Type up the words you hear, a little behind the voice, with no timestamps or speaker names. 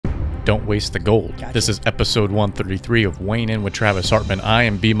don't waste the gold. Gotcha. This is episode 133 of Weighing In with Travis Hartman. I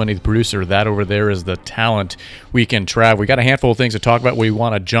am B-Money, the producer. That over there is the talent. Weekend Trav. We got a handful of things to talk about. We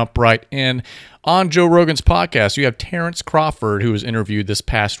want to jump right in. On Joe Rogan's podcast, you have Terence Crawford, who was interviewed this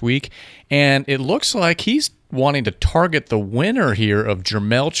past week, and it looks like he's wanting to target the winner here of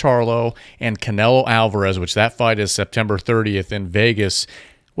Charlo and Canelo Alvarez, which that fight is September 30th in Vegas.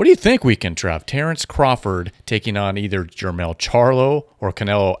 What do you think, Weekend Trav? Terence Crawford taking on either Charlo or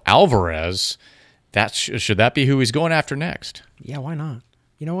Canelo Alvarez. Should that be who he's going after next? Yeah, why not?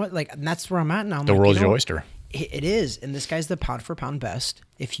 You know what? Like, that's where I'm at now. The world's your oyster. It is, and this guy's the pound-for-pound best.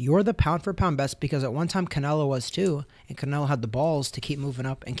 If you're the pound-for-pound best, because at one time Canelo was too, and Canelo had the balls to keep moving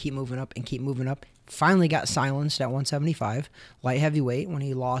up and keep moving up and keep moving up, finally got silenced at 175, light heavyweight, when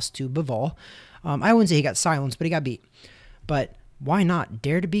he lost to Bivol. I wouldn't say he got silenced, but he got beat. But why not?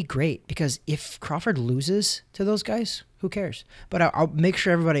 Dare to be great, because if Crawford loses to those guys, who cares? But I'll make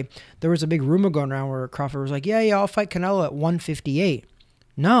sure everybody, there was a big rumor going around where Crawford was like, yeah, I'll fight Canelo at 158.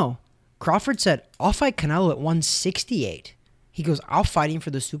 No. Crawford said, I'll fight Canelo at 168. He goes, I'll fight him for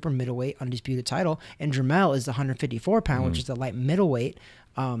the super middleweight undisputed title. And Jermell is the 154-pound, which is the light middleweight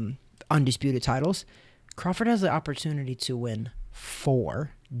undisputed titles. Crawford has the opportunity to win 4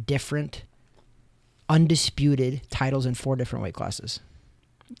 different undisputed titles in 4 different weight classes.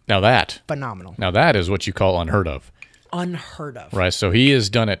 Now that. Phenomenal. Now that is what you call unheard of. Unheard of. Right, so he has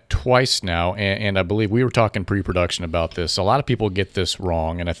done it twice now, and I believe we were talking pre-production about this. A lot of people get this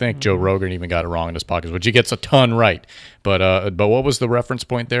wrong, and I think Joe Rogan even got it wrong in his podcast, which he gets a ton right. But what was the reference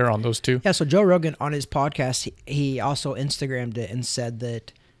point there on those two? Yeah, so Joe Rogan on his podcast, he also Instagrammed it and said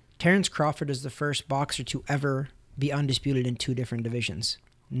that Terence Crawford is the first boxer to ever be undisputed in 2 different divisions.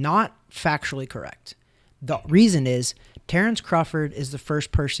 Not factually correct. The reason is Terence Crawford is the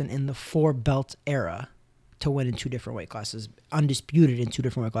first person in the 4-belt era to win in 2 different weight classes, undisputed in 2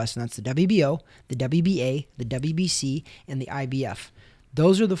 different weight classes. And that's the WBO, the WBA, the WBC, and the IBF.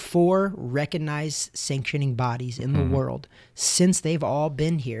 Those are the 4 recognized sanctioning bodies in the world since they've all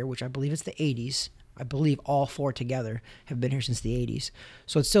been here, which I believe it's the 80s. I believe all 4 together have been here since the 80s.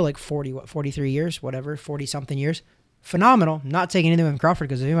 So it's still like 43 years, whatever, 40-something years. Phenomenal. Not taking anything from Crawford,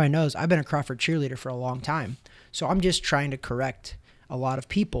 because if anybody knows, I've been a Crawford cheerleader for a long time. So I'm just trying to correct a lot of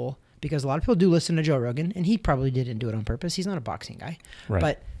people, because a lot of people do listen to Joe Rogan, and he probably didn't do it on purpose. He's not a boxing guy. Right.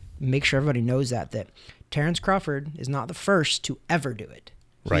 But make sure everybody knows that Terence Crawford is not the first to ever do it.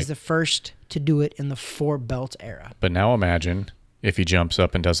 He's right. the first to do it in the 4-belt era. But now imagine if he jumps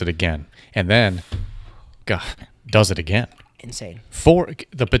up and does it again, and then does it again. Insane.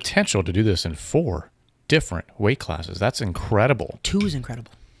 The potential to do this in 4 different weight classes. That's incredible. 2 is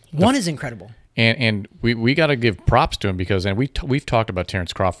incredible. 1 is incredible. And we got to give props to him, because we've talked about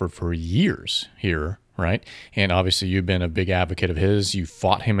Terence Crawford for years here, right? And obviously you've been a big advocate of his. You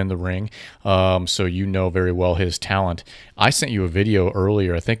fought him in the ring, so you know very well his talent. I sent you a video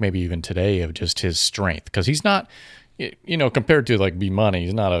earlier, I think maybe even today, of just his strength, because he's not, compared to like B-Money,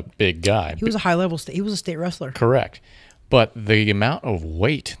 he's not a big guy. He was a high-level he was a state wrestler. Correct. But the amount of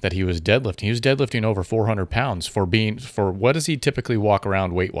weight that he was deadlifting over 400 pounds for what does he typically walk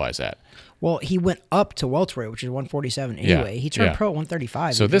around weight-wise at? Well, he went up to welterweight, which is 147 anyway. He turned pro at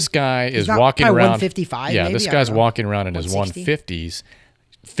 135. So this guy is not walking around 155. Yeah, maybe, this guy's walking around in 160? his 150s.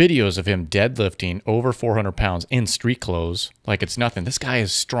 Videos of him deadlifting over 400 pounds in street clothes like it's nothing. This guy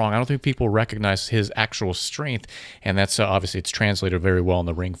is strong. I don't think people recognize his actual strength, and that's obviously it's translated very well in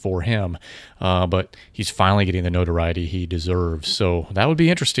the ring for him. But he's finally getting the notoriety he deserves. So that would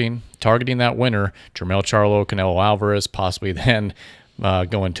be interesting, targeting that winner, Charlo, Canelo Alvarez, possibly then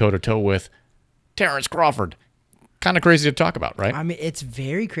going toe-to-toe with Terence Crawford. Kind of crazy to talk about, right? I mean, it's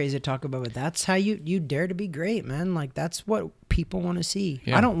very crazy to talk about, but that's how you dare to be great, man. Like, that's what people want to see.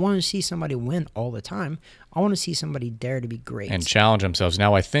 Yeah. I don't want to see somebody win all the time. I want to see somebody dare to be great. And challenge themselves.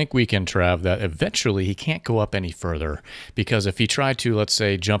 Now, I think we can, Trav, that eventually he can't go up any further, because if he tried to, let's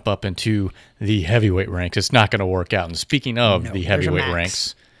say, jump up into the heavyweight ranks, it's not going to work out. And speaking of the heavyweight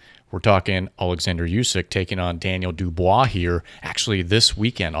ranks, we're talking Alexander Usyk taking on Daniel Dubois here, actually this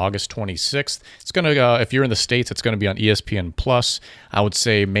weekend, August 26th. It's going to, if you're in the States, it's going to be on ESPN+. I would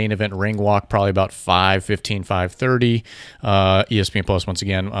say main event ring walk, probably about 5:15, 5:30. ESPN+, once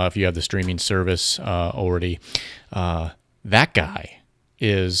again, if you have the streaming service already. That guy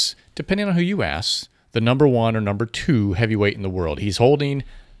is, depending on who you ask, the number 1 or number 2 heavyweight in the world. He's holding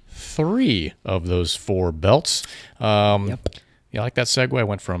 3 of those 4 belts. Yep. Yeah, I like that segue. I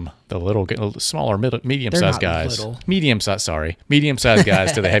went from the smaller, medium-sized guys, medium-sized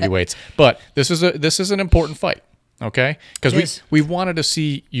guys to the heavyweights. But this is an important fight, okay? Because we wanted to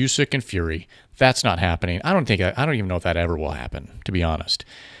see Usyk and Fury. That's not happening. I don't even know if that ever will happen, to be honest.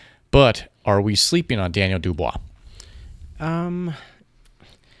 But are we sleeping on Daniel Dubois?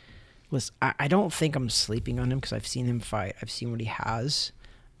 Listen, I don't think I'm sleeping on him because I've seen him fight. I've seen what he has.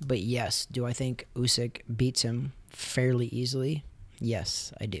 But yes, do I think Usyk beats him fairly easily?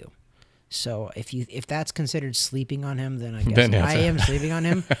 Yes, I do. So if that's considered sleeping on him, then I guess I am sleeping on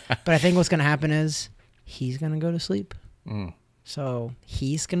him. But I think what's going to happen is he's going to go to sleep. So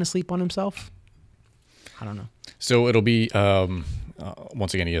he's going to sleep on himself. I don't know. So it'll be,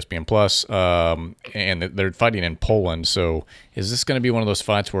 once again, ESPN Plus, and they're fighting in Poland. So is this going to be one of those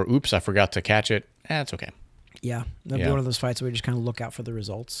fights where, oops, I forgot to catch it? It's okay. Yeah, that'll be one of those fights where we just kind of look out for the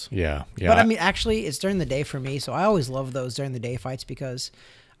results. Yeah. But, I mean, actually, it's during the day for me, so I always love those during the day fights because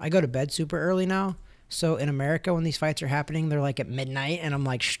I go to bed super early now. So in America, when these fights are happening, they're like at midnight, and I'm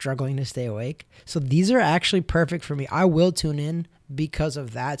like struggling to stay awake. So these are actually perfect for me. I will tune in because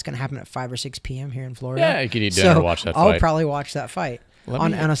of that. It's going to happen at 5 or 6 p.m. here in Florida. Yeah, you could eat dinner and watch that fight. I'll probably watch that fight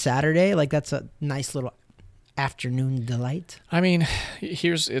on a Saturday. Like, that's a nice little afternoon delight. I mean,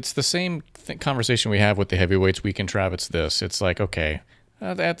 it's the same conversation we have with the heavyweights weekend, Trav. It's this. It's like, okay,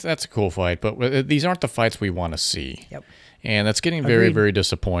 that's a cool fight, but these aren't the fights we want to see. Yep. And that's getting very, very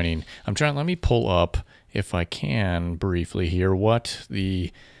disappointing. Let me pull up, if I can, briefly here, what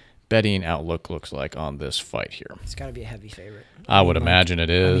the betting outlook looks like on this fight here. It's got to be a heavy favorite. I would imagine it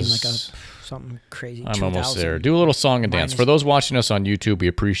is. I mean, like something crazy. I'm almost there. Do a little song and dance. For those watching us on YouTube, we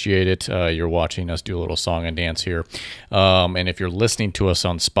appreciate it. You're watching us do a little song and dance here. And if you're listening to us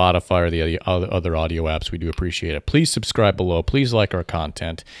on Spotify or the other audio apps, we do appreciate it. Please subscribe below. Please like our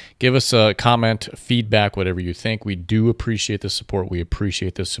content. Give us a comment, feedback, whatever you think. We do appreciate the support. We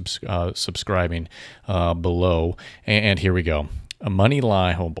appreciate the subscribing below. And here we go. A money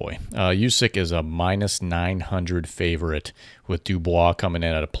line, oh boy. Usyk is a -900 favorite with Dubois coming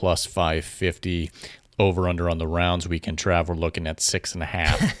in at a +550. Over under on the rounds we can travel. We're looking at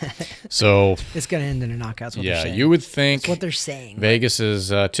 6.5. So it's gonna end in a knockout. Yeah, you would think. That's what they're saying. Vegas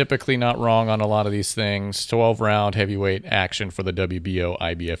is typically not wrong on a lot of these things. 12-round heavyweight action for the WBO,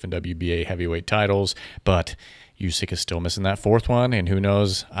 IBF, and WBA heavyweight titles, but Usyk is still missing that fourth one, and who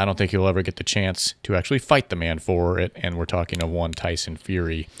knows? I don't think he'll ever get the chance to actually fight the man for it. And we're talking of one Tyson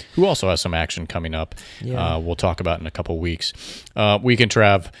Fury, who also has some action coming up. Yeah. We'll talk about in a couple weeks. Weekend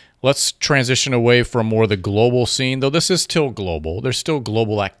Trav. Let's transition away from more of the global scene, though this is still global. There's still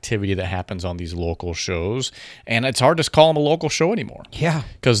global activity that happens on these local shows, and it's hard to call them a local show anymore. Yeah.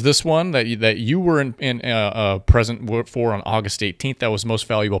 Because this one that you were present for on August 18th, that was Most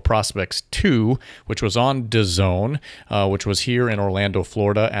Valuable Prospects 2, which was on DAZN, which was here in Orlando,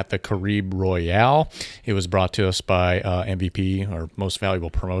 Florida at the Caribe Royale. It was brought to us by MVP, or Most Valuable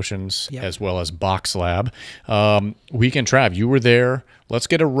Promotions, as well as Box Lab. Weekend Trav, you were there. Let's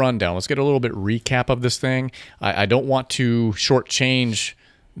get a rundown. Let's get a little bit recap of this thing. I don't want to shortchange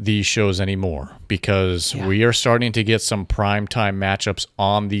these shows anymore because we are starting to get some primetime matchups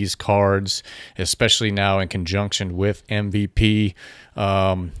on these cards, especially now in conjunction with MVP.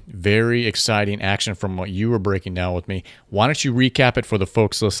 Very exciting action from what you were breaking down with me. Why don't you recap it for the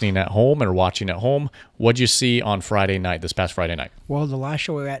folks listening at home or watching at home? What'd you see on Friday night, this past Friday night? Well, the last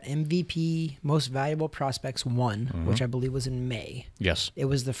show we were at, MVP Most Valuable Prospects 1, which I believe was in May. Yes. It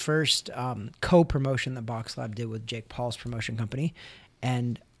was the first co-promotion that Box Lab did with Jake Paul's promotion company,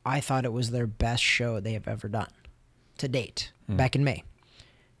 and I thought it was their best show they have ever done to date, back in May.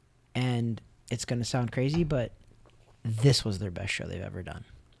 And it's going to sound crazy, but this was their best show they've ever done,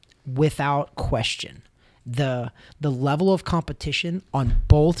 without question. The level of competition on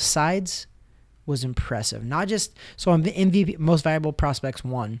both sides was impressive. Not just so on the MVP Most Valuable Prospects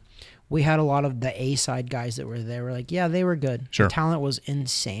 1, we had a lot of the A side guys that were there. We're like, yeah, they were good. Sure. The talent was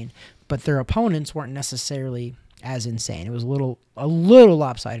insane, but their opponents weren't necessarily as insane. It was a little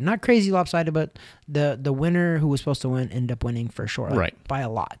lopsided, not crazy lopsided, but the winner who was supposed to win ended up winning for sure, like, by a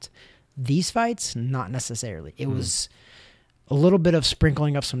lot. These fights, not necessarily. It was a little bit of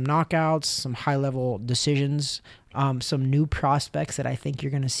sprinkling of some knockouts, some high-level decisions, some new prospects that I think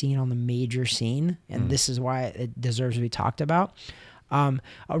you're going to see on the major scene, and this is why it deserves to be talked about. A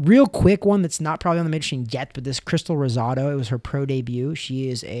real quick one that's not probably on the major scene yet, but this Crystal Rosado, it was her pro debut. She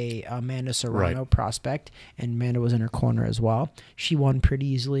is a Amanda Serrano prospect, and Amanda was in her corner as well. She won pretty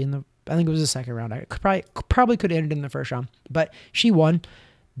easily in I think it was the second round. I probably could have ended in the first round, but she won.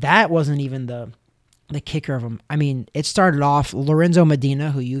 That wasn't even the kicker of them. I mean, it started off Lorenzo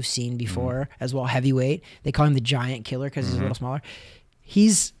Medina, who you've seen before as well, heavyweight. They call him the Giant Killer because he's a little smaller.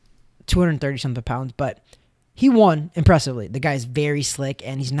 He's 230-something pounds, but he won impressively. The guy's very slick,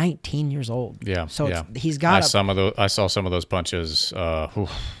 and he's 19 years old. Yeah, so he's got I saw some of those punches.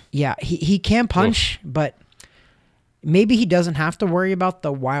 Yeah, he can punch, but maybe he doesn't have to worry about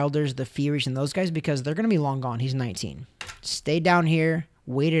the Wilders, the Furies, and those guys because they're going to be long gone. He's 19. Stay down here,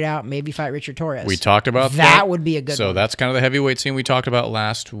 wait it out, maybe fight Richard Torres. We talked about that. That would be a good one. So that's kind of the heavyweight scene we talked about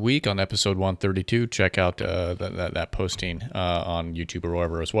last week on episode 132. Check out that posting on YouTube or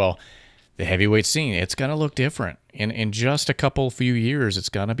wherever as well. The heavyweight scene, it's going to look different. In just a few years, it's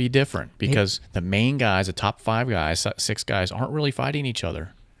going to be different because the main guys, the top 5 guys, 6 guys, aren't really fighting each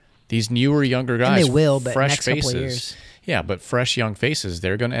other. These newer, younger guys, and they will, but fresh next faces. couple of years. Yeah, but fresh, young faces,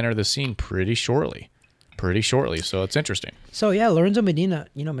 they're going to enter the scene pretty shortly. So it's interesting. So yeah, Lorenzo Medina,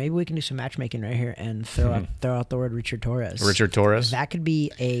 maybe we can do some matchmaking right here and throw out the word Richard Torres. Richard Torres. That could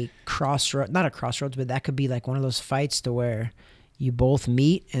be a not a crossroads, but that could be like one of those fights to where you both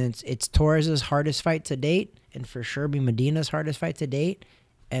meet and it's Torres's hardest fight to date, and for sure be Medina's hardest fight to date.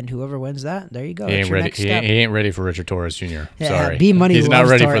 And whoever wins that, there you go. He ain't ready. He ain't ready for Richard Torres Jr. Yeah, Sorry, B-Money. He's not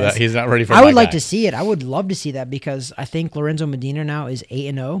ready Torres. for that. He's not ready for. I would like to see it. I would love to see that because I think Lorenzo Medina now is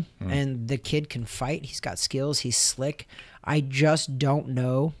 8-0, and the kid can fight. He's got skills. He's slick. I just don't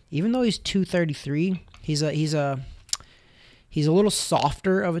know. Even though he's 233, he's a little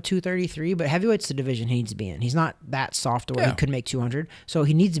softer of a 233, but heavyweight's the division he needs to be in. He's not that soft where he could make 200, so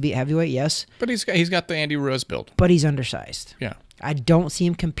he needs to be heavyweight. Yes, but he's got the Andy Ruiz build. But he's undersized. Yeah. I don't see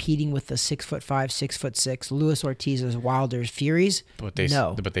him competing with the 6'5", 6'6" Luis Ortiz's, Wilders, Furies. But they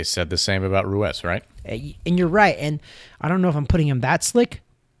said the same about Ruiz, right? And you're right. And I don't know if I'm putting him that slick,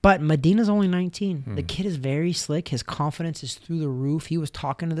 but Medina's only 19. The kid is very slick. His confidence is through the roof. He was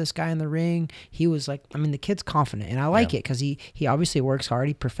talking to this guy in the ring. He was like, the kid's confident, and I like it because he obviously works hard.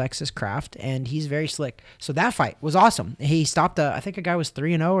 He perfects his craft, and he's very slick. So that fight was awesome. He stopped I think a guy was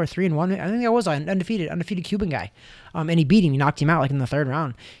 3-0 or 3-1. I think that was an undefeated Cuban guy. And he beat him. He knocked him out like in the 3rd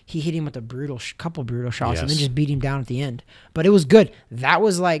round. He hit him with a couple brutal shots and then just beat him down at the end. But it was good. That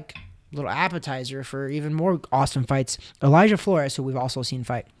was like a little appetizer for even more awesome fights. Elijah Flores, who we've also seen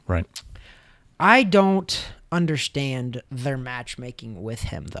fight. Right. I don't understand their matchmaking with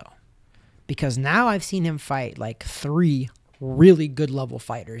him, though. Because now I've seen him fight like 3 really good level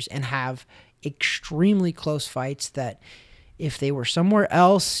fighters and have extremely close fights that if they were somewhere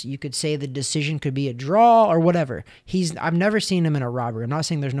else, you could say the decision could be a draw or whatever. I've never seen him in a robbery. I'm not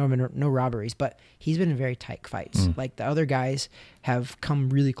saying there's no robberies, but he's been in very tight fights. Like the other guys have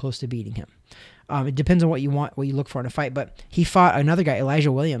come really close to beating him. It depends on what you look for in a fight. But he fought another guy,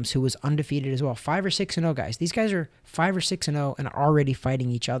 Elijah Williams, who was undefeated as well. 5 or 6-0 guys. These guys are 5 or 6-0 and already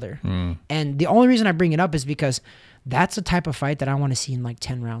fighting each other. And the only reason I bring it up is because that's the type of fight that I want to see in like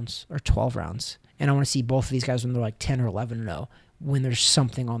 10 rounds or 12 rounds. And I want to see both of these guys when they're like 10 or 11-0, when there's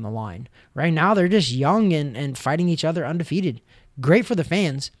something on the line. Right now, they're just young and fighting each other undefeated. Great for the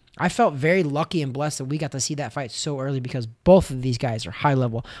fans. I felt very lucky and blessed that we got to see that fight so early because both of these guys are high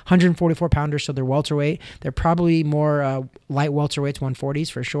level. 144-pounders, so they're welterweight. They're probably more light welterweights,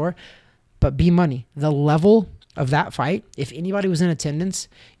 140s for sure. But B-Money, the level of that fight, if anybody was in attendance,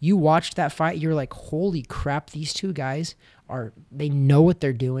 you watched that fight, you're like, holy crap, these two guys they know what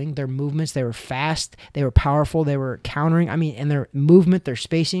they're doing. Their movements, they were fast, they were powerful, they were countering. And their movement, their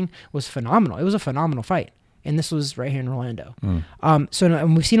spacing was phenomenal. It was a phenomenal fight. And this was right here in Orlando.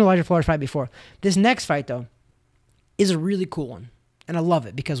 And we've seen Elijah Flores fight before. This next fight, though, is a really cool one. And I love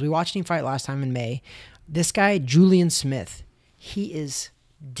it because we watched him fight last time in May. This guy, Julian Smith, he is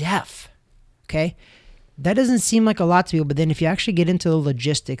deaf. Okay? That doesn't seem like a lot to people, but then if you actually get into the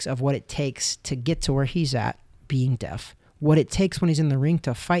logistics of what it takes to get to where he's at, being deaf, what it takes when he's in the ring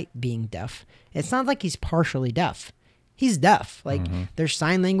to fight being deaf, it's not like he's partially deaf. He's deaf. Like, there's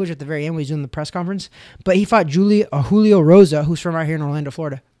sign language at the very end when he's doing the press conference. But he fought Julio Rosa, who's from out here in Orlando,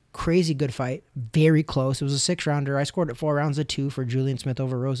 Florida. Crazy good fight. Very close. It was a 6-rounder. I scored it 4 rounds to 2 for Julian Smith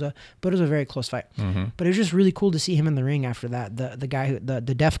over Rosa. But it was a very close fight. But it was just really cool to see him in the ring after that. The guy, the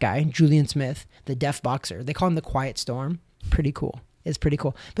deaf guy, Julian Smith, the deaf boxer. They call him the Quiet Storm. Pretty cool. It's pretty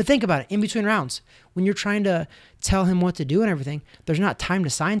cool. But think about it. In between rounds, when you're trying to tell him what to do and everything, there's not time to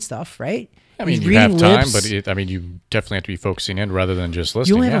sign stuff, right? I mean, you have time, but you definitely have to be focusing in rather than just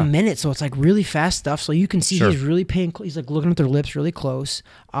listening. You only have a minute, so it's like really fast stuff. So you can see he's really paying. He's like looking at their lips really close.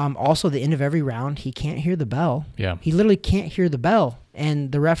 Also, the end of every round, he can't hear the bell. Yeah, he literally can't hear the bell,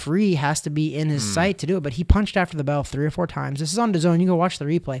 and the referee has to be in his sight to do it. But he punched after the bell 3 or 4 times. This is on DAZN. You can go watch the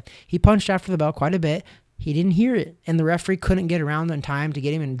replay. He punched after the bell quite a bit. He didn't hear it, and the referee couldn't get around in time to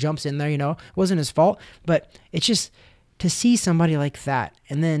get him and jumps in there. It wasn't his fault, but it's just to see somebody like that,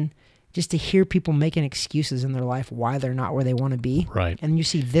 and then just to hear people making excuses in their life why they're not where they want to be. Right. And you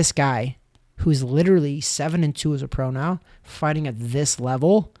see this guy who's literally 7-2 as a pro now, fighting at this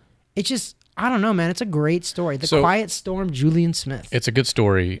level. It's just I don't know, man. It's a great story. The Quiet Storm, Julian Smith. It's a good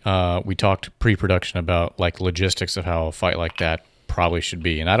story. We talked pre-production about like logistics of how a fight like that probably should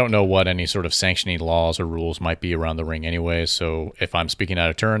be. And I don't know what any sort of sanctioning laws or rules might be around the ring anyway. So if I'm speaking out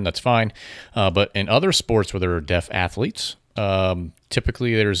of turn, that's fine. But in other sports where there are deaf athletes,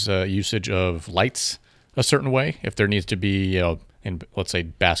 typically there's a usage of lights a certain way. If there needs to be, in, let's say,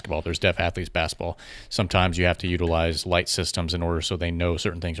 basketball, there's deaf athletes basketball. Sometimes you have to utilize light systems in order so they know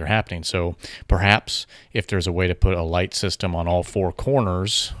certain things are happening. So perhaps if there's a way to put a light system on all four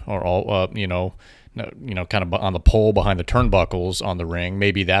corners or all, kind of on the pole behind the turnbuckles on the ring,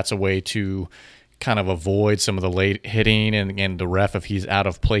 maybe that's a way to kind of avoid some of the late hitting and the ref, if he's out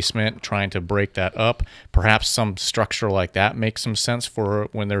of placement, trying to break that up. Perhaps some structure like that makes some sense for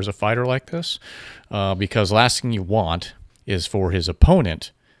when there's a fighter like this, because last thing you want is for his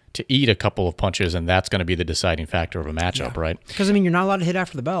opponent to eat a couple of punches, and that's going to be the deciding factor of a matchup, right? Because, I mean, you're not allowed to hit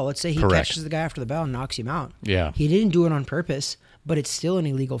after the bell. Let's say he catches the guy after the bell and knocks him out. Yeah. He didn't do it on purpose, but it's still an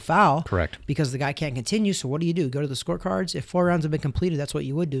illegal foul. Correct. Because the guy can't continue, so what do? Go to the scorecards. If 4 rounds have been completed, that's what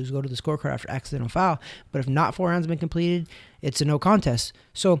you would do, is go to the scorecard after accidental foul. But if not 4 rounds have been completed, it's a no contest.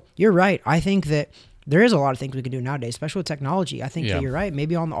 So you're right. I think that there is a lot of things we can do nowadays, especially with technology. I think that you're right.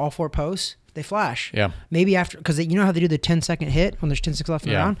 Maybe on all 4 posts, they flash. Yeah. Maybe after, because you know how they do the 10-second hit when there's 10 seconds left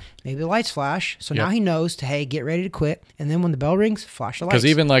in the round? Maybe the lights flash. So now he knows to, hey, get ready to quit. And then when the bell rings, flash the lights. Because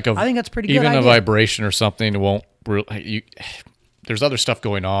even like I think that's pretty good even idea. a vibration or something won't really, there's other stuff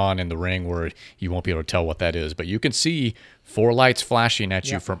going on in the ring where you won't be able to tell what that is. But you can see 4 lights flashing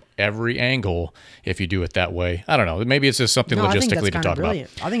at you from every angle if you do it that way. I don't know. Maybe it's just something logistically to talk about.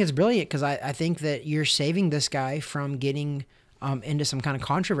 I think it's brilliant because I think that you're saving this guy from getting into some kind of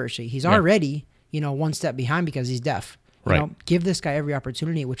controversy. He's already, one step behind because he's deaf. You know, give this guy every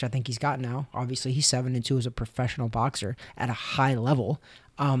opportunity, which I think he's got now. Obviously, he's 7-2 as a professional boxer at a high level.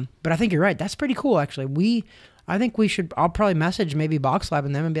 But I think you're right. That's pretty cool, actually. I think we should, I'll probably message maybe Box Lab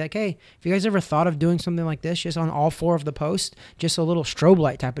and them and be like, hey, if you guys ever thought of doing something like this, just on all 4 of the posts, just a little strobe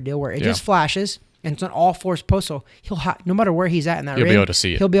light type of deal where it just flashes and it's on all 4 posts, so he'll no matter where he's at in that ring, he'll be able to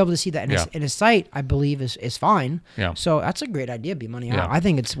see it. He'll be able to see that. And his sight, I believe, is fine. Yeah. So that's a great idea, B-Money. I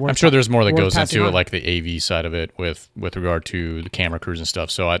think it's worth. I'm sure there's more that goes into it, like the AV side of it with regard to the camera crews and stuff.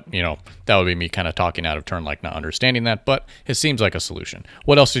 So that would be me kind of talking out of turn, like not understanding that, but it seems like a solution.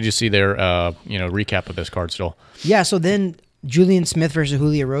 What else did you see there? Recap of this card still. Yeah. So then Julian Smith versus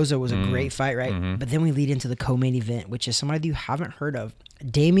Julio Rosa was a great fight, right? But then we lead into the co-main event, which is somebody you haven't heard of.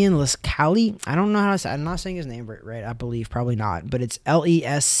 Damian Lescali. I don't know how to say. I'm not saying his name right. I believe probably not, but it's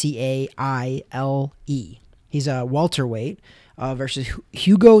Lescaile. He's a welterweight versus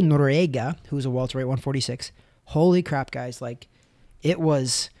Hugo Noriega, who's a welterweight, 146. Holy crap, guys! Like, it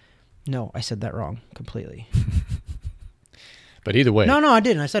was. No, I said that wrong completely. But either way, no, I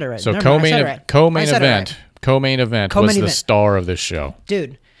didn't. I said it right. So co-main event was the star of this show,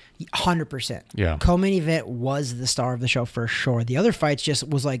 dude. 100%. Yeah. Co-main event was the star of the show for sure. The other fights just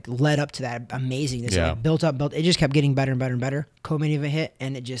was like led up to that amazingness. Yeah. Like built up. It just kept getting better and better and better. Co-main event hit,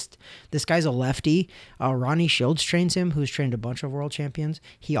 and this guy's a lefty. Ronnie Shields trains him, who's trained a bunch of world champions.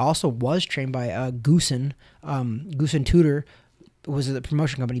 He also was trained by Goosen Tudor, was the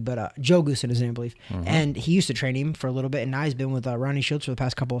promotion company, but Joe Goosen is his name, I believe. And he used to train him for a little bit, and now he's been with Ronnie Shields for the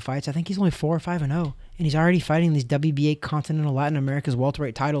past couple of fights. I think he's only 4 or 5-0, and he's already fighting these WBA Continental Latin America's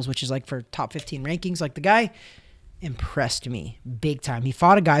welterweight titles, which is like for top 15 rankings. Like, the guy impressed me big time. He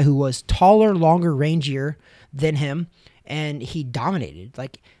fought a guy who was taller, longer, rangier than him, and he dominated.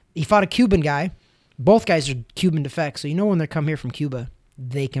 Like, he fought a Cuban guy. Both guys are Cuban defects, so when they come here from Cuba,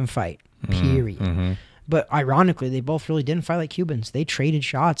 they can fight, period. But ironically, they both really didn't fight like Cubans. They traded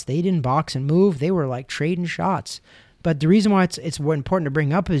shots. They didn't box and move. They were like trading shots. But the reason why it's important to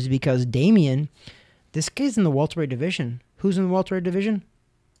bring up is because Damian, this guy's in the welterweight division. Who's in the welterweight division?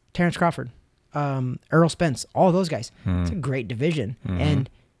 Terence Crawford, Errol Spence, all those guys. It's a great division. And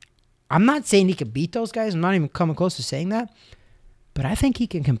I'm not saying he could beat those guys. I'm not even coming close to saying that. But I think he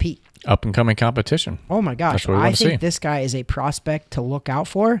can compete. Up-and-coming competition. Oh, my gosh. That's what we want to see. I think this guy is a prospect to look out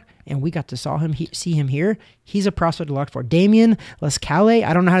for, and we got to see him here. He's a prospect to look for. Damian Lescali,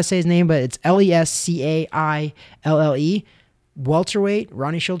 I don't know how to say his name, but it's Lescaille. Welterweight.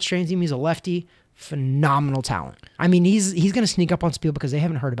 Ronnie Shields trains him. He's a lefty. Phenomenal talent. I mean, he's going to sneak up on people because they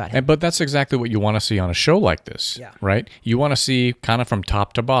haven't heard about him. But that's exactly what you want to see on a show like this, right? You want to see kind of from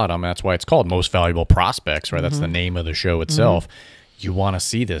top to bottom. That's why it's called Most Valuable Prospects, right? That's the name of the show itself. You want to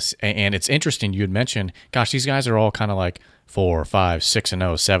see this. And it's interesting. You had mentioned, gosh, these guys are all kind of like 4, 5, 6-0,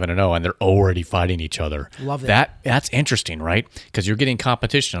 7-0, and they're already fighting each other. Love it. That's interesting, right? Because you're getting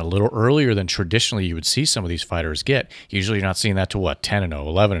competition a little earlier than traditionally you would see some of these fighters get. Usually you're not seeing that to 10-0,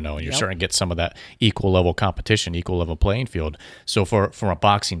 11-0, and you're starting to get some of that equal level competition, equal level playing field. So from a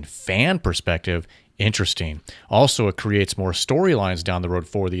boxing fan perspective, interesting. Also, it creates more storylines down the road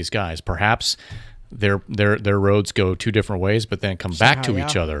for these guys. Perhaps their roads go two different ways, but then come back to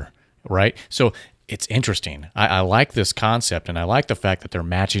each other, right? So it's interesting. I like this concept, and I like the fact that they're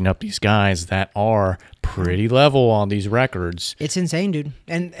matching up these guys that are pretty level on these records. It's insane, dude.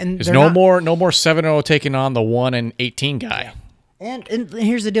 And there's no more 7-0 taking on the 1-18 guy. Yeah. And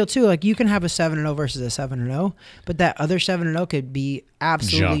here's the deal too. Like, you can have a 7-0 versus a 7-0, but that other 7-0 could be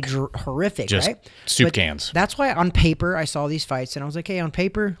absolutely horrific, just right? Soup cans. That's why on paper I saw these fights and I was like, hey, on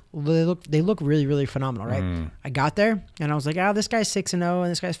paper they look really, really phenomenal, right? I got there and I was like, this guy's 6-0 and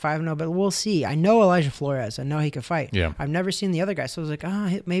this guy's 5-0, but we'll see. I know Elijah Flores. I know he can fight. Yeah. I've never seen the other guy, so I was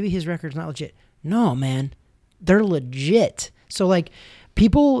like, maybe his record's not legit. No, man, they're legit. So like,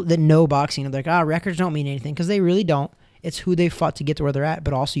 people that know boxing are like, records don't mean anything, because they really don't. It's who they fought to get to where they're at,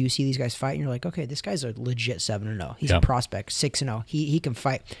 but also you see these guys fight, and you're like, okay, this guy's a legit 7-0. He's a prospect, 6-0. He can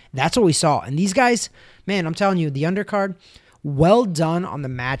fight. That's what we saw. And these guys, man, I'm telling you, the undercard, well done on the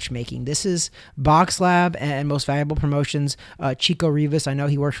matchmaking. This is Box Lab and Most Valuable Promotions. Chico Rivas, I know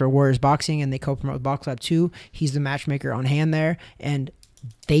he works for Warriors Boxing, and they co-promote with Box Lab too. He's the matchmaker on hand there, and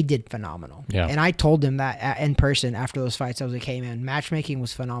they did phenomenal. Yeah. And I told him that in person after those fights. I was like, hey, man, matchmaking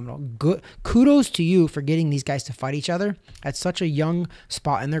was phenomenal. Good. Kudos to you for getting these guys to fight each other at such a young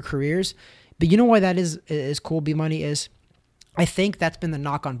spot in their careers. But you know why that is cool, B-Money, is I think that's been the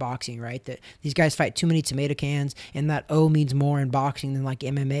knock on boxing, right? That these guys fight too many tomato cans, and that O means more in boxing than like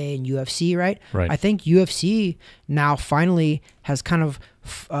MMA and UFC, right? Right. I think UFC now finally has kind of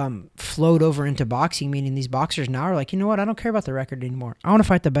flowed over into boxing, meaning these boxers now are like, you know what? I don't care about the record anymore. I want to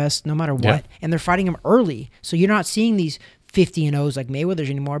fight the best no matter what. Yeah. And they're fighting them early. So you're not seeing these 50-0s like Mayweather's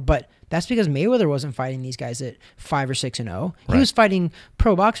anymore, but that's because Mayweather wasn't fighting these guys at 5 or 6-0. He was fighting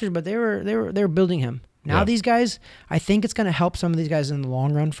pro boxers, but they were building him. Now these guys, I think it's going to help some of these guys in the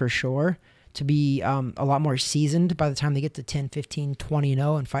long run for sure to be a lot more seasoned by the time they get to 10, 15,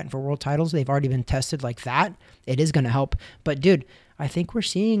 20-0 and fighting for world titles. They've already been tested like that. It is going to help. But, dude, I think we're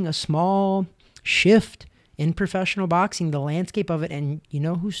seeing a small shift in professional boxing, the landscape of it. And you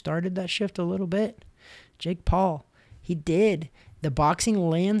know who started that shift a little bit? Jake Paul. He did. The boxing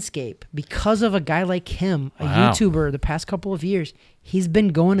landscape, because of a guy like him, a YouTuber the past couple of years, he's been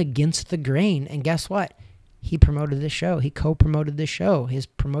going against the grain. And guess what? He promoted this show. He co-promoted this show. His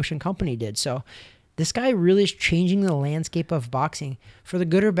promotion company did. So this guy really is changing the landscape of boxing. For the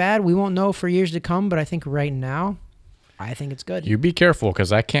good or bad, we won't know for years to come, but I think right now, I think it's good. You be careful,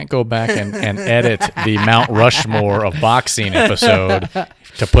 because I can't go back and edit the Mount Rushmore of boxing episode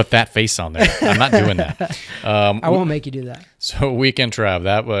to put that face on there. I'm not doing that. I won't make you do that. So Weekend Trav,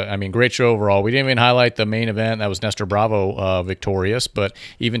 that was, I mean, great show overall. We didn't even highlight the main event. That was Nestor Bravo victorious, but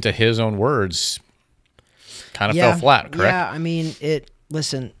even to his own words, kind of fell flat, correct? Yeah, I mean,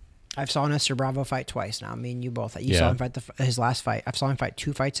 listen, I've saw Nestor Bravo fight twice now. I mean, you both. You saw him fight his last fight. I've saw him fight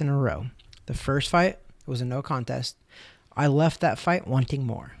 2 fights in a row. The first fight was a no contest. I left that fight wanting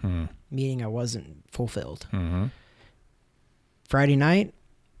more, meaning I wasn't fulfilled. Friday night,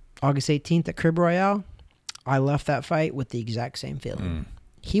 August 18th at Crib Royale, I left that fight with the exact same feeling.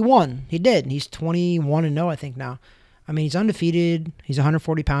 He won. He did. He's 21-0, I think, now. I mean, he's undefeated. He's a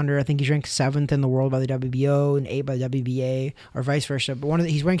 140-pounder. I think he's ranked 7th in the world by the WBO and 8th by the WBA, or vice versa. But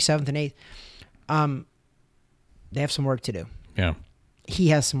he's ranked 7th and 8th. They have some work to do. Yeah. He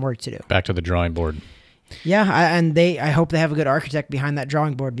has some work to do. Back to the drawing board. Yeah, I hope they have a good architect behind that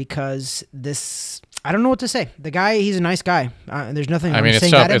drawing board, because this, I don't know what to say. The guy, he's a nice guy. There's nothing. I mean,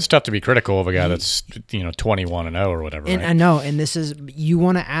 it's tough to be critical of a guy that's 21-0 or whatever. And right? I know, and this is, you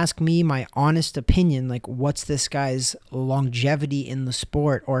want to ask me my honest opinion, like, what's this guy's longevity in the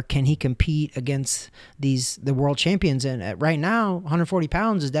sport, or can he compete against the world champions? And right now, 140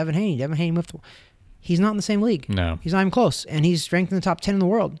 pounds is Devin Haney. Devin Haney moved. He's not in the same league. No. He's not even close. And he's ranked in the top 10 in the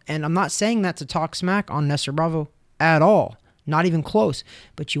world. And I'm not saying that to talk smack on Nestor Bravo at all. Not even close.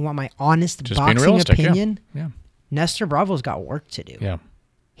 But you want my honest boxing opinion? Yeah. Nestor Bravo's got work to do. Yeah.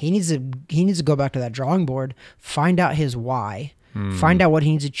 He needs to go back to that drawing board, find out his why, find out what he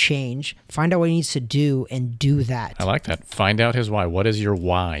needs to change, find out what he needs to do, and do that. I like that. Find out his why. What is your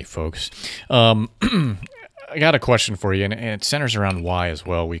why, folks? I got a question for you, and it centers around why as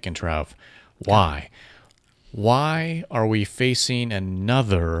well, Weekend Trav. Why? Why are we facing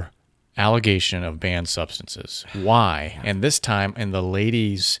another allegation of banned substances? Why? And this time in the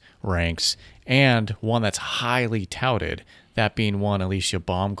ladies' ranks, and one that's highly touted, that being one Alicia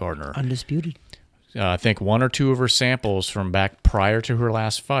Baumgardner. Undisputed. I think one or two of her samples from back prior to her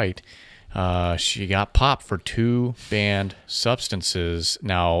last fight, she got popped for 2 banned substances.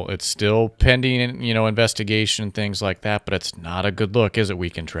 Now, it's still pending, investigation and things like that, but it's not a good look, is it,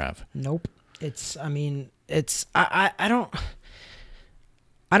 Weekend Trav? Nope.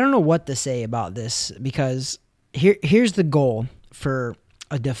 I don't know what to say about this, because here's the goal for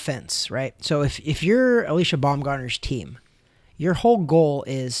a defense, right? So if you're Alicia Baumgardner's team, your whole goal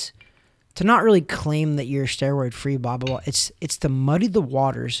is to not really claim that you're steroid free, blah blah blah. It's to muddy the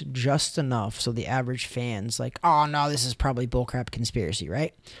waters just enough so the average fan's like, oh no, this is probably bullcrap conspiracy,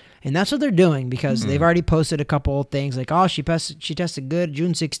 right? And that's what they're doing, because they've already posted a couple of things like, oh, she tested good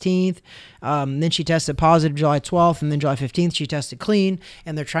June 16th, then she tested positive July 12th, and then July 15th she tested clean,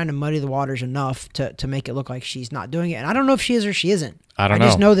 and they're trying to muddy the waters enough to make it look like she's not doing it. And I don't know if she is or she isn't. I don't know. I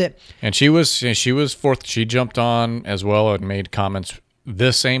just know that. And she was fourth. She jumped on as well and made comments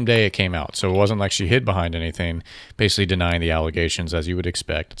the same day it came out. So it wasn't like she hid behind anything, basically denying the allegations as you would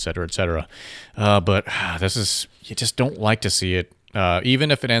expect, et cetera, et cetera. But you just don't like to see it.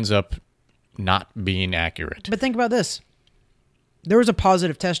 Even if it ends up not being accurate. But think about this. There was a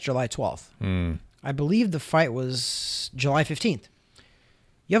positive test July 12th. I believe the fight was July 15th.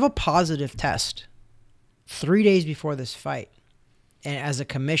 You have a positive test 3 days before this fight. And as a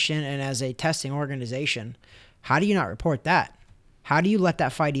commission and as a testing organization, how do you not report that? How do you let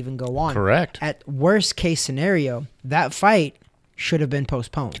that fight even go on? Correct. At worst case scenario, that fight should have been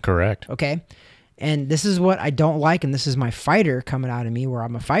postponed. Correct. Okay? And this is what I don't like, and this is my fighter coming out of me where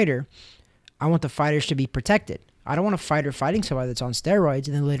I'm a fighter. I want the fighters to be protected. I don't want a fighter fighting somebody that's on steroids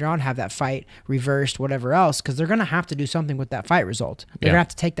and then later on have that fight reversed, whatever else, because they're going to have to do something with that fight result. They're going to have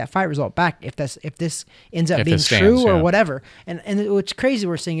to take that fight result back if this ends up being true or whatever. And it's crazy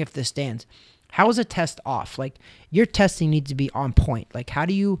we're saying if this stands. How is a test off? Like, your testing needs to be on point. Like, how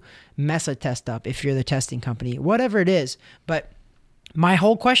do you mess a test up if you're the testing company? Whatever it is. But my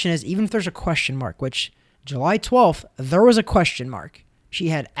whole question is, even if there's a question mark, which July 12th, there was a question mark. She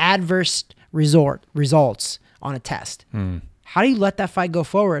had adverse results on a test. How do you let that fight go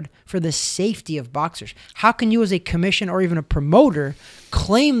forward for the safety of boxers? How can you as a commission or even a promoter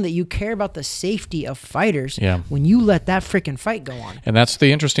claim that you care about the safety of fighters when you let that freaking fight go on? And that's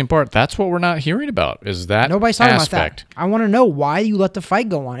the interesting part. That's what we're not hearing about, is that Nobody's talking about that. I want to know why you let the fight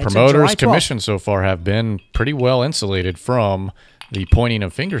go on. Promoters, commissions so far have been pretty well insulated from the pointing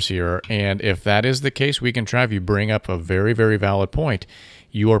of fingers here. And if that is the case, Weekend Trav, you bring up a very, very valid point.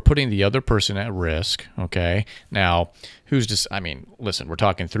 You are putting the other person at risk, okay? Now, listen, we're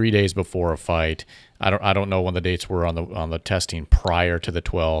talking 3 days before a fight. I don't know when the dates were on the testing prior to the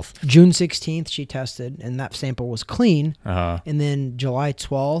 12th. June 16th she tested, and that sample was clean. And then July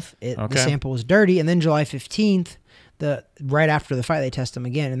 12th, the sample was dirty, and then July 15th, right after the fight, they test them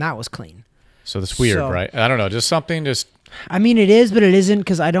again, and that was clean. So that's weird, right? I don't know, just something I mean, it is, but it isn't,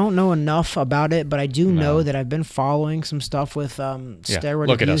 because I don't know enough about it, but I do know that I've been following some stuff with steroid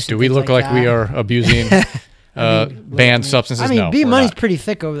Look abuse. At us. Do we look like we are abusing banned substances? I mean, B-Money's pretty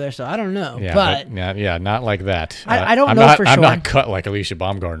thick over there, so I don't know. Yeah, but not like that. I don't know for sure. I'm not cut like Alicia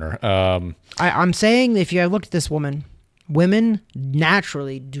Baumgardner. I'm saying if you look at this woman, women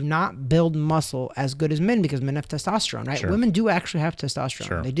naturally do not build muscle as good as men because men have testosterone, right? Sure. Women do actually have testosterone.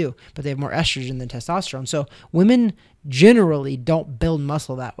 Sure. They do, but they have more estrogen than testosterone. So women generally don't build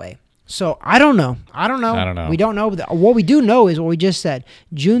muscle that way. So I don't know. We don't know. What we do know is what we just said.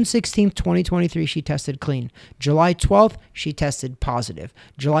 June 16th, 2023, she tested clean. July 12th, she tested positive.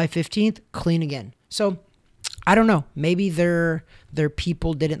 July 15th, clean again. So I don't know. Maybe their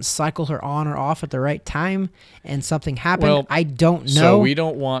people didn't cycle her on or off at the right time and something happened. Well, I don't know. So we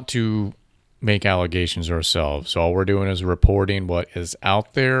don't want to make allegations ourselves. So all we're doing is reporting what is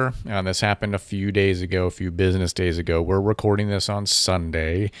out there. And this happened a few business days ago. We're recording this on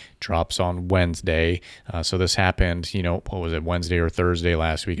Sunday. Drops on Wednesday. So this happened, what was it, Wednesday or Thursday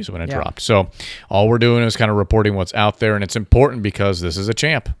last week is when it dropped. So all we're doing is kind of reporting what's out there. And it's important because this is a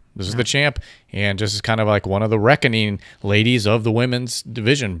champ. This is the champ, and just is kind of like one of the reckoning ladies of the women's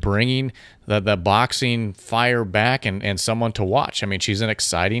division, bringing the boxing fire back and someone to watch. I mean, she's an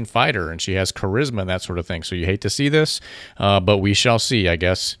exciting fighter, and she has charisma and that sort of thing. So you hate to see this, but we shall see. I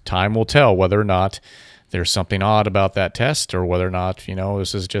guess time will tell whether or not there's something odd about that test or whether or not,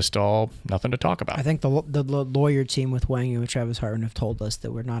 this is just all nothing to talk about. I think the lawyer team with Wang Yu and Travis Hartman have told us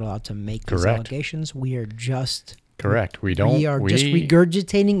that we're not allowed to make these allegations. We are just... Correct. We are just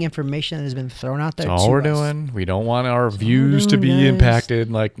regurgitating information that has been thrown out there. That's all we're doing. We don't want our views to be impacted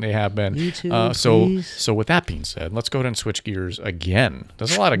like they have been. Me too, so with that being said, let's go ahead and switch gears again.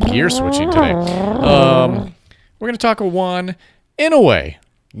 There's a lot of gear switching today. We're going to talk one Inoue.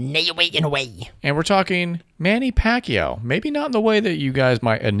 Naoya Inoue. And we're talking Manny Pacquiao. Maybe not in the way that you guys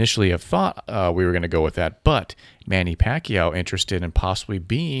might initially have thought we were going to go with that, but Manny Pacquiao interested in possibly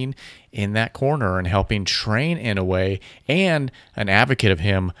being in that corner and helping train Inoue, and an advocate of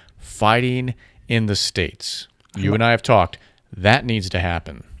him fighting in the States. You and I have talked. That needs to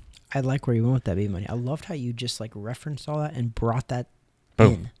happen. I like where you went with that, B-Money. I loved how you just like referenced all that and brought that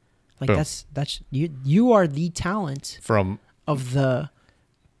Boom. in. Like Boom. that's you are the talent of the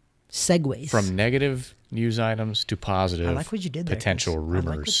segues. From negative news items to positive I like what you did there, potential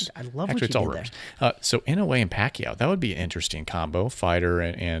rumors. I love Actually, what you it's all did rumors. there. So Inoue and Pacquiao, that would be an interesting combo, fighter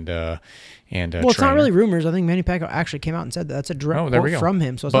and well, it's trainer. not really rumors. I think Manny Pacquiao actually came out and said that. That's a direct quote from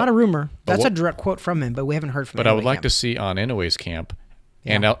him. So it's not a rumor. That's a direct quote from him, but we haven't heard from him. But I would like to see on Inoue's camp,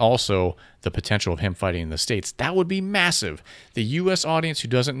 and also the potential of him fighting in the States. That would be massive. The U.S. audience who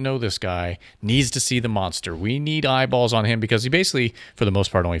doesn't know this guy needs to see the monster. We need eyeballs on him because he basically, for the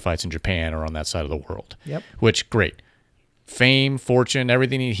most part, only fights in Japan or on that side of the world. Yep. Which, great. Fame, fortune,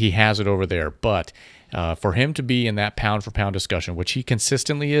 everything, he has it over there. But for him to be in that pound-for-pound discussion, which he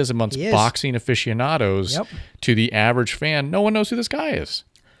consistently is amongst boxing aficionados, to the average fan, no one knows who this guy is.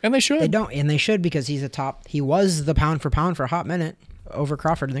 And they should. They don't, and they should, because he's a top. He was the pound-for-pound for a hot minute over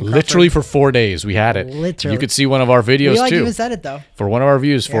Crawford. And then literally for 4 days, we had it. Literally. You could see one of our videos, too. Even said it, though. For one of our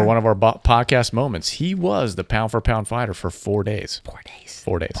views, for one of our podcast moments, he was the pound-for-pound fighter for 4 days. 4 days.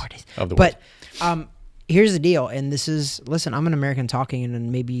 4 days. 4 days. Of the world. But here's the deal, and this is, listen, I'm an American talking,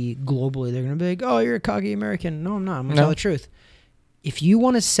 and maybe globally they're going to be like, oh, you're a cocky American. No, I'm not. I'm going to tell the truth. If you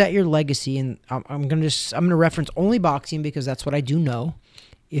want to set your legacy, and I'm going to reference only boxing because that's what I do know.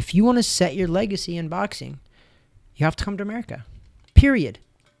 If you want to set your legacy in boxing, you have to come to America. Period.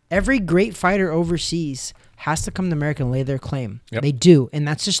 Every great fighter overseas has to come to America and lay their claim. Yep. They do. And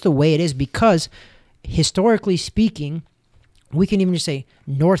that's just the way it is, because historically speaking, we can even just say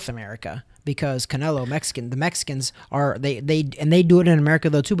North America, because Canelo, the Mexicans are, they do it in America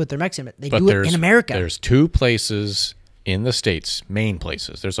though too, but they're Mexican. They do it in America. There's 2 places in the States, main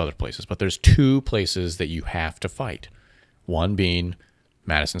places. There's other places, but there's 2 places that you have to fight. One being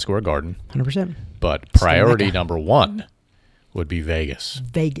Madison Square Garden. 100%. But priority number 1 would be Vegas.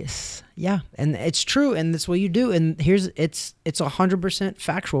 Vegas. Yeah. And it's true. And that's what you do. And it's 100%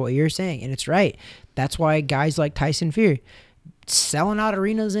 factual what you're saying. And it's right. That's why guys like Tyson Fury selling out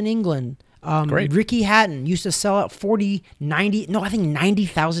arenas in England. Ricky Hatton used to sell out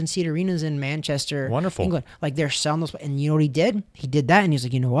 90,000 seat arenas in Manchester, England. Like, they're selling those. And you know what he did? He did that, and he's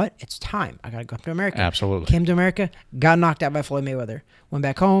like, you know what? It's time. I got to go up to America. Absolutely. Came to America, got knocked out by Floyd Mayweather. Went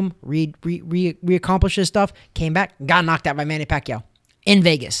back home, re-accomplished his stuff, came back, got knocked out by Manny Pacquiao in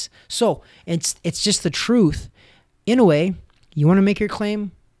Vegas. So it's just the truth. In a way, you want to make your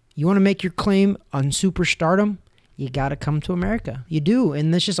claim? You want to make your claim on superstardom? You got to come to America. You do.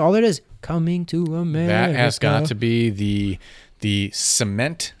 And that's just all it is. Coming to America. That has got to be the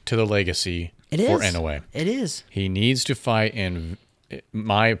cement to the legacy for Inoue. It is. He needs to fight in,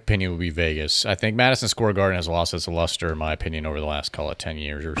 my opinion, would be Vegas. I think Madison Square Garden has lost its luster, in my opinion, over the last, call it 10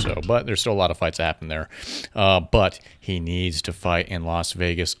 years or so. But there's still a lot of fights that happen there. But he needs to fight in Las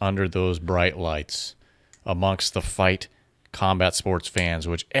Vegas under those bright lights amongst the fight combat sports fans,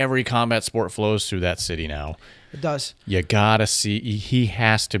 which every combat sport flows through that city now. It does. You gotta see. He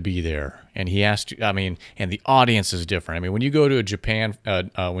has to be there, and he has to. I mean, and the audience is different. I mean, when you go to Japan,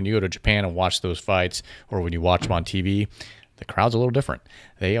 and watch those fights, or when you watch them on TV, the crowd's a little different.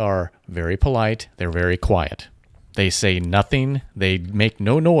 They are very polite. They're very quiet. They say nothing. They make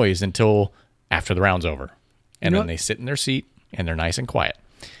no noise until after the round's over, and then they sit in their seat and they're nice and quiet,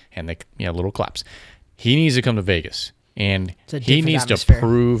 and they little claps. He needs to come to Vegas, and he needs to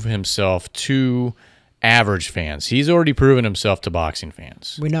prove himself to average fans. He's already proven himself to boxing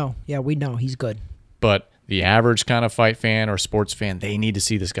fans. We know. Yeah, we know. He's good. But the average kind of fight fan or sports fan, they need to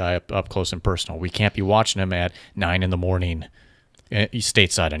see this guy up close and personal. We can't be watching him at 9 in the morning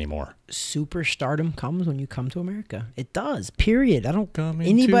stateside anymore. Superstardom comes when you come to America. It does. Period.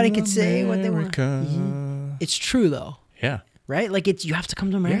 Anybody can say what they want. It's true, though. Yeah. Right? Like, you have to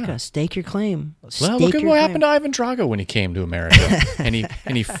come to America. Yeah. Stake your claim. Well, look at what happened to Ivan Drago when he came to America, and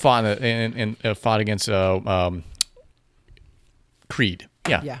he fought fought against Creed.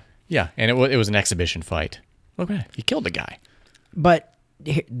 Yeah. And it was an exhibition fight. Okay, he killed the guy. But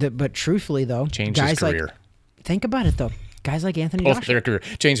truthfully though, changed his career. Like, think about it though. Guys like Anthony Joshua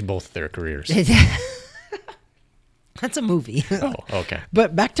changed both their careers. That's a movie. Oh, okay.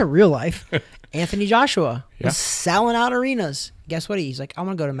 But back to real life. Anthony Joshua was selling out arenas. Guess what? He's like, I'm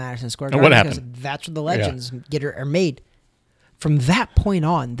going to go to Madison Square Garden. What happened? Because that's where the legends are made. From that point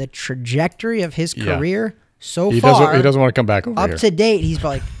on, the trajectory of his career So he far, he doesn't want to come back over up here. to date, he's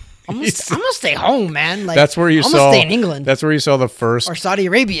like, I'm gonna stay home, man. Like, that's where you I'm saw. gonna stay in England. That's where you saw the first, or Saudi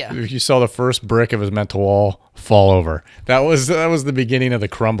Arabia. you saw the first brick of his mental wall fall over. That was the beginning of the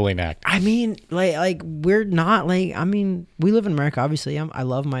crumbling act. I mean, like we're not like. I mean, we live in America. Obviously, I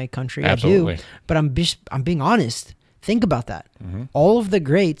love my country. Absolutely. I do. But I'm being honest. Think about that. Mm-hmm. All of the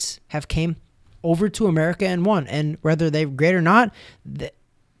greats have came over to America and won. And whether they're great or not,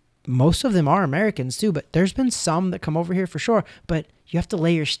 most of them are Americans too. But there's been some that come over here for sure. But you have to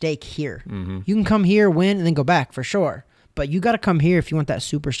lay your stake here. Mm-hmm. You can come here, win, and then go back for sure. But you got to come here if you want that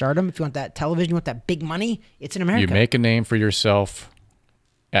superstardom, if you want that television, you want that big money. It's in America. You make a name for yourself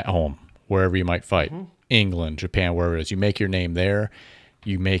at home, wherever you might fight. Mm-hmm. England, Japan, wherever it is. You make your name there.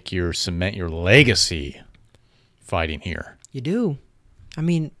 You make your cement your legacy fighting here. You do. I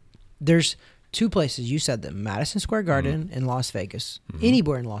mean, there's two places. You said them. Madison Square Garden in Las Vegas.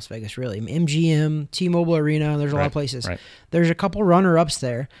 Anywhere in Las Vegas, really. MGM, T-Mobile Arena. There's a lot of places. Right. There's a couple runner-ups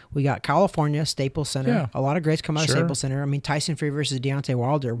there. We got California, Staples Center. Yeah. A lot of greats come out of Staples Center. I mean, Tyson Fury versus Deontay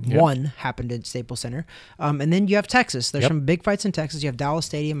Wilder. One happened at Staples Center. And then you have Texas. There's some big fights in Texas. You have Dallas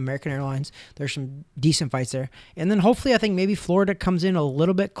Stadium, American Airlines. There's some decent fights there. And then hopefully I think maybe Florida comes in a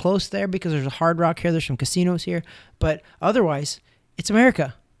little bit close there because there's a Hard Rock here. There's some casinos here. But otherwise, it's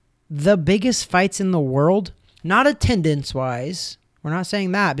America. The biggest fights in the world, not attendance-wise. We're not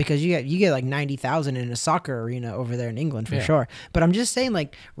saying that because you get like 90,000 in a soccer arena over there in England for sure. But I'm just saying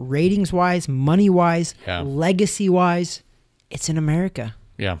like ratings-wise, money-wise, legacy-wise, it's in America.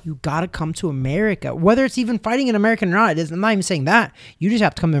 Yeah. You got to come to America. Whether it's even fighting in American or not, I'm not even saying that. You just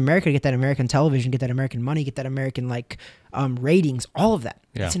have to come to America to get that American television, get that American money, get that American ratings, all of that.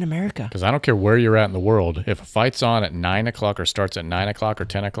 Yeah. It's in America. Because I don't care where you're at in the world. If a fight's on at 9 o'clock or starts at 9 o'clock or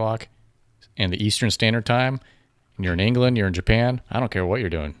 10 o'clock in the Eastern Standard Time, and you're in England, you're in Japan, I don't care what you're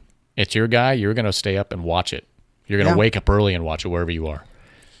doing. It's your guy. You're going to stay up and watch it. You're going to wake up early and watch it wherever you are.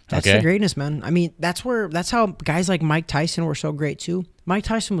 That's the greatness, man. I mean, that's how guys like Mike Tyson were so great too. Mike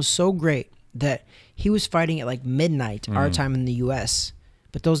Tyson was so great that he was fighting at like midnight our time in the U.S.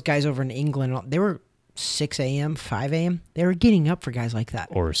 But those guys over in England, they were 6 a.m., 5 a.m. They were getting up for guys like that.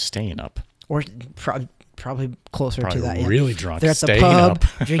 Or staying up. Or probably closer to that. Really drunk. They're at the pub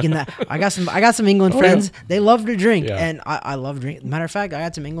drinking that. I got some England friends. Yeah. They love to drink, and I love drink. Matter of fact, I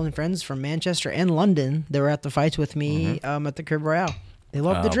got some England friends from Manchester and London. They were at the fights with me at the Curb Royale. They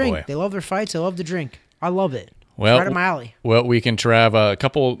love to drink. Boy. They love their fights. They love to drink. I love it. Well, right up my alley. Well, we can Trav a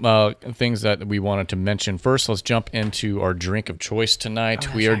couple things that we wanted to mention. First, let's jump into our drink of choice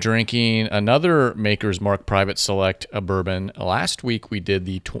tonight. We are drinking another Maker's Mark Private Select bourbon. Last week we did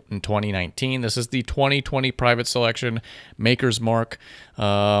the 2019. This is the 2020 Private Selection Maker's Mark.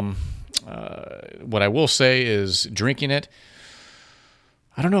 What I will say is drinking it,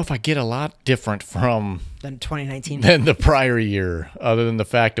 I don't know if I get a lot different from than 2019 than the prior year, other than the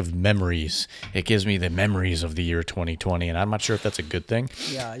fact of memories. It gives me the memories of the year 2020, and I'm not sure if that's a good thing.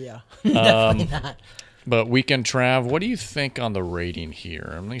 Yeah, definitely not. But Weekend Trav, what do you think on the rating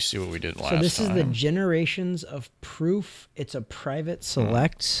here? Let me see what we did last time. So this is the Generations of Proof. It's a Private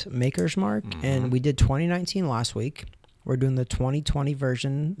Select Maker's Mark, and we did 2019 last week. We're doing the 2020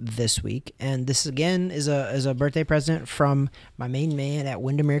 version this week, and this again is a birthday present from my main man at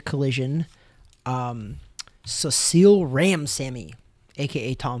Windermere Collision, Cecile Ramsammy,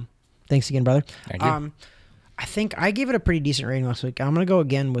 aka Tom. Thanks again, brother. Thank you. I think I gave it a pretty decent rating last week. I'm gonna go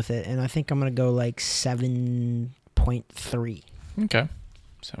again with it, and I think I'm gonna go like 7.3. Okay,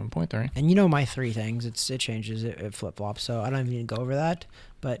 7.3. And you know my three things. It changes. It flip flops. So I don't even need to go over that.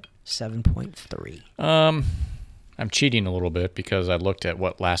 But 7.3. I'm cheating a little bit because I looked at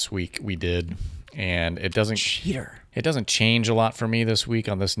what last week we did, and it doesn't It doesn't change a lot for me this week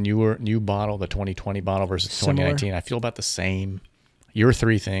on this new bottle, the 2020 bottle versus 2019. I feel about the same. Your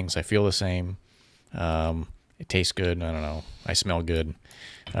three things, I feel the same. It tastes good. I don't know. I smell good.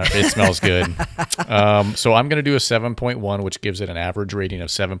 It smells good. So I'm going to do a 7.1, which gives it an average rating of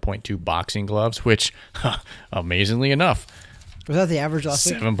 7.2 boxing gloves, which, amazingly enough, was that the average last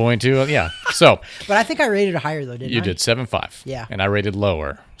week? 7.2, yeah. So, but I think I rated it higher though, didn't I? You did 7.5. Yeah. And I rated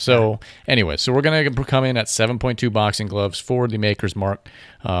lower. So, anyway, so we're going to come in at 7.2 boxing gloves for the Maker's Mark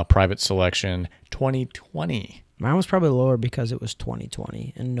Private Selection 2020. Mine was probably lower because it was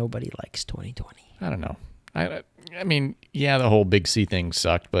 2020, and nobody likes 2020. I don't know. I mean, yeah, the whole Big C thing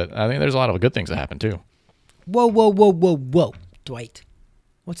sucked, but I think there's a lot of good things that happened too. Whoa, Dwight.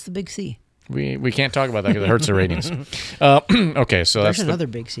 What's the Big C? We can't talk about that because it hurts the ratings. Okay, so there's another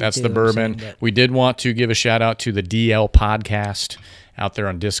Big C. That's the bourbon. We did want to give a shout out to the DL podcast out there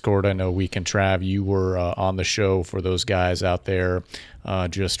on Discord. I know Week and Trav, you were on the show for those guys out there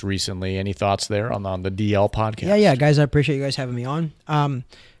just recently. Any thoughts there on the DL podcast? Yeah, guys, I appreciate you guys having me on.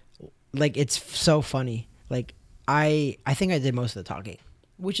 Like, it's so funny. Like, I think I did most of the talking,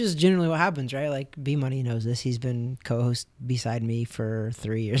 which is generally what happens, right? Like, B-Money knows this. He's been co-host beside me for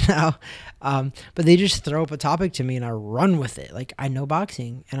 3 years now. But they just throw up a topic to me, and I run with it. Like, I know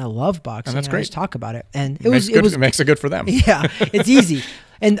boxing, and I love boxing. And that's great. I just talk about it. And it makes it good for them. Yeah, it's easy.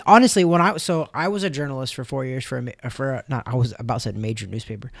 And honestly, I was a journalist for 4 years I was about to say major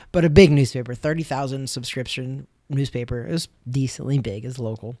newspaper, but a big newspaper, 30,000 subscription newspaper. It was decently big, it's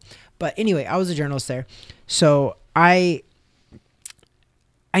local. But anyway, I was a journalist there. So I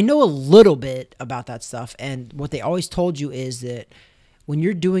know a little bit about that stuff, and what they always told you is that when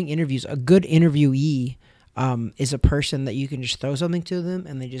you're doing interviews, a good interviewee is a person that you can just throw something to them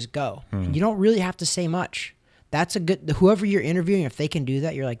and they just go. You don't really have to say much. That's a good, whoever you're interviewing, if they can do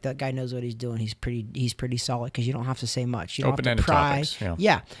that, you're like, that guy knows what he's doing. He's pretty solid, because you don't have to say much. You don't have to pry. Topics,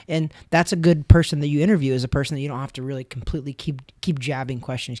 yeah, and that's a good person that you interview, is a person that you don't have to really completely keep jabbing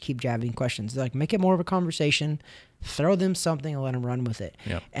questions. Like, make it more of a conversation. Throw them something and let them run with it.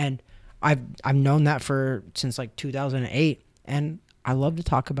 Yep. And I've known that since like 2008, and I love to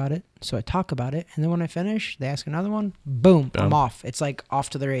talk about it, so I talk about it, and then when I finish, they ask another one, boom. I'm off. It's like off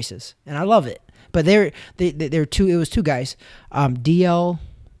to the races, and I love it. But they're two. It was two guys, DL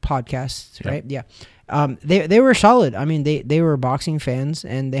podcasts, right? Yeah. They were solid. I mean, they were boxing fans,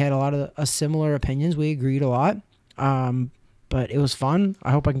 and they had a lot of similar opinions. We agreed a lot, but it was fun.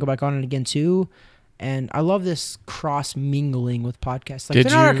 I hope I can go back on it again too. And I love this cross mingling with podcasts. Like,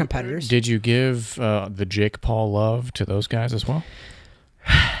 they're not our competitors. Did you give the Jake Paul love to those guys as well?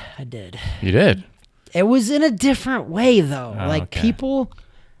 I did. You did? It was in a different way, though. Okay. People,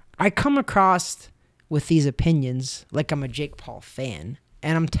 I come across with these opinions like I'm a Jake Paul fan.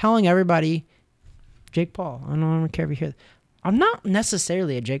 And I'm telling everybody, Jake Paul, I don't care if you hear that. I'm not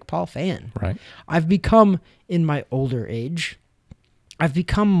necessarily a Jake Paul fan. Right. I've become, in my older age, I've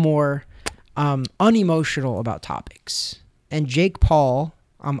become more unemotional about topics. And Jake Paul,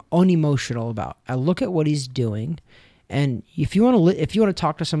 I'm unemotional about. I look at what he's doing, and if you want to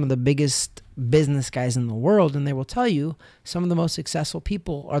talk to some of the biggest business guys in the world, and they will tell you some of the most successful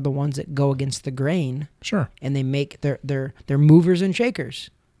people are the ones that go against the grain. Sure. And they make they're movers and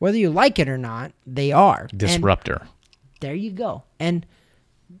shakers. Whether you like it or not, they are. Disruptor. And there you go. And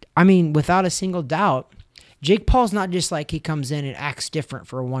I mean, without a single doubt, Jake Paul's not just like he comes in and acts different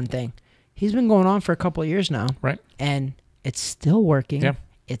for one thing. He's been going on for a couple of years now. Right. And it's still working. Yeah.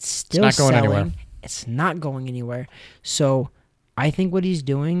 It's still not going selling. anywhere. It's not going anywhere. So I think what he's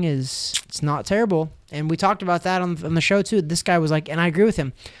doing it's not terrible. And we talked about that on the show too. This guy was like, and I agree with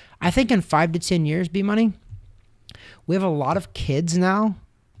him. I think in 5 to 10 years, B-Money, we have a lot of kids now.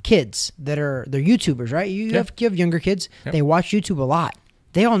 Kids that they're YouTubers, right? You have younger kids. Yep. They watch YouTube a lot.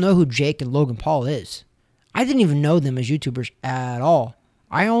 They all know who Jake and Logan Paul is. I didn't even know them as YouTubers at all.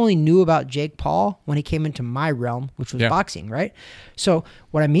 I only knew about Jake Paul when he came into my realm, which was boxing, right? So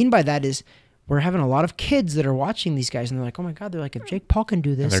what I mean by that is we're having a lot of kids that are watching these guys, and they're like, oh my God, they're like, if Jake Paul can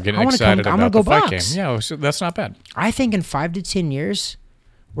do this, and they're getting excited about the fight game. Yeah, so that's not bad. I think in 5 to 10 years,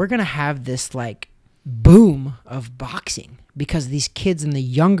 we're going to have this like boom of boxing because these kids in the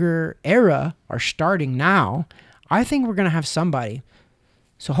younger era are starting now. I think we're going to have somebody.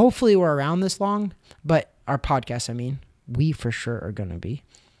 So hopefully we're around this long, but our podcast, I mean, we for sure are going to be.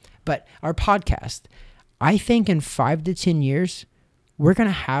 But our podcast, I think in 5 to 10 years, we're going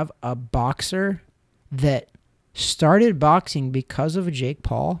to have a boxer that started boxing because of Jake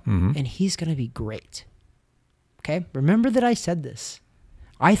Paul, and he's going to be great. Okay? Remember that I said this.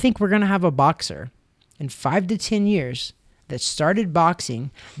 I think we're going to have a boxer in 5 to 10 years that started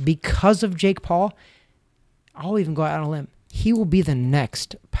boxing because of Jake Paul. I'll even go out on a limb. He will be the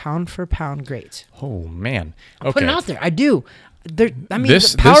next pound-for-pound great. Oh, man. Okay. Put it out there. I do. I mean,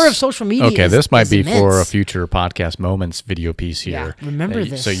 the power of social media this might be immense. For a future Podcast Moments video piece here. Yeah, remember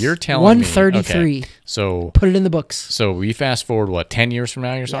this. So you're telling 133. me... Okay, so put it in the books. So we fast forward, 10 years from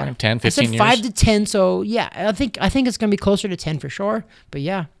now you're talking? 10, 15 years? I said 5 to 10, so yeah. I think it's going to be closer to 10 for sure. But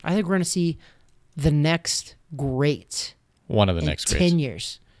yeah, I think we're going to see the next great. One of the next greats. 10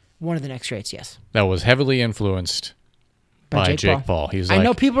 years. One of the next greats, yes. That was heavily influenced by Jake Paul. He's like, I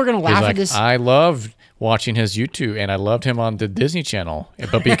know people are going to laugh at this. I loved watching his YouTube, and I loved him on the Disney Channel.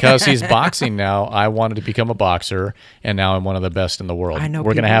 But because he's boxing now, I wanted to become a boxer, and now I'm one of the best in the world. I know.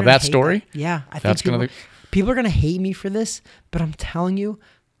 We're going to have that story? Yeah. I think people are going to hate me for this, but I'm telling you,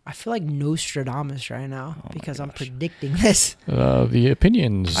 I feel like Nostradamus right now because I'm predicting this. The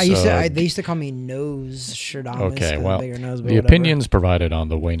opinions. They used to call me Nostradamus. Okay, well, bigger nose, the opinions provided on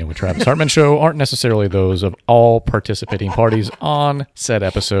the Wayne and Travis Hartman show aren't necessarily those of all participating parties on said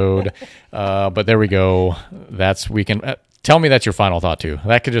episode. But there we go. Tell me that's your final thought too.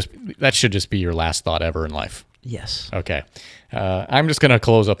 That should just be your last thought ever in life. Yes. Okay. I'm just going to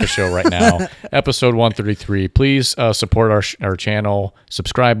close up the show right now. Episode 133. Please support our channel.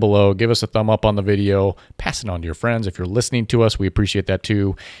 Subscribe below. Give us a thumb up on the video. Pass it on to your friends. If you're listening to us, we appreciate that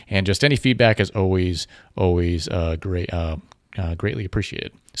too. And just any feedback is always greatly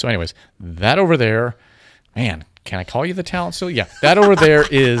appreciated. So anyways, that over there, man, can I call you the talent still? Yeah. That over there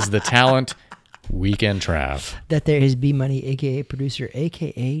is the talent Weekend Trav. That there is B-Money, a.k.a. producer,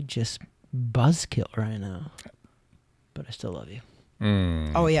 a.k.a. just buzzkill right now. But I still love you.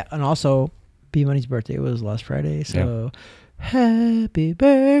 Oh, yeah. And also, B-Money's birthday was last Friday. So, happy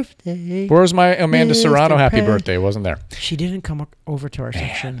birthday. Where's my Amanda Serrano happy birthday? Wasn't there. She didn't come over to our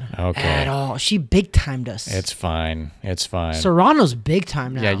section at all. She big-timed us. It's fine. It's fine. Serrano's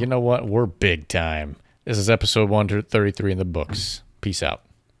big-time now. Yeah, you know what? We're big time. This is episode 133 in the books. Peace out.